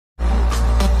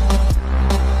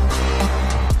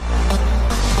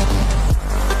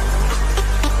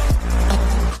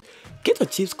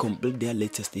Chiefs complete their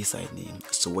latest signing.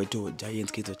 Soweto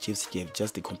Giants Kaizer Chiefs have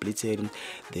just completed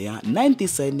their 90th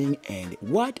signing, and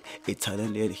what a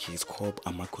talented his Hope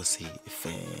Amakosi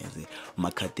fans.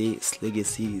 Makate's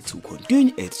legacy to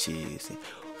continue at Chiefs.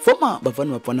 Former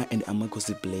Bafana Bafana and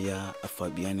Amakosi player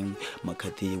Fabian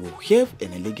Makate will have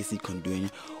a legacy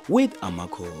continuing with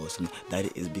Amakos.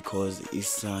 That is because his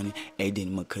son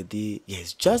Aiden Makate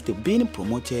has just been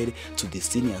promoted to the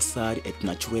senior side at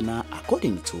Naturena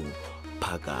according to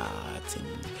Pagat.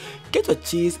 Kaizer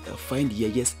Chiefs find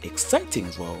Yeye's exciting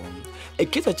as well. A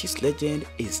Kaizer Chiefs legend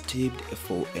is tipped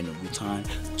for a return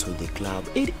to the club.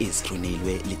 It is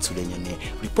Letsholonyane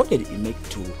reported he made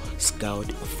to scout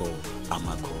for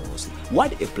Amakos.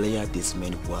 What a player this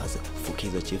man was for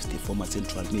Kaizer Chiefs. The former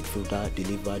central midfielder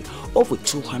delivered over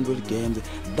 200 games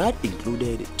that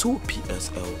included 2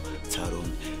 PSL titles.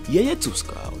 Yeye to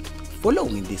scout.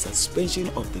 Following the suspension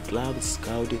of the club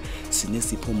scout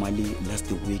Sinesi Pomali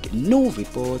last week, no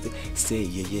reports say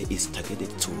Yeye is targeted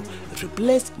to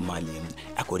replace Mali.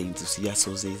 According to Sia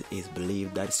sources, it is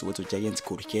believed that Soweto Giants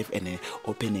could have an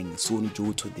opening soon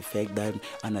due to the fact that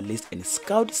analyst and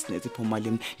scout Sinesi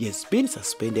Pomali has been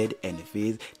suspended and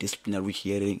faced disciplinary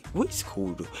hearing, which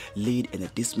could lead in a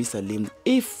dismissal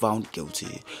if found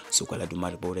guilty. So,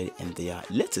 Kaladumar reported in their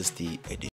latest edition.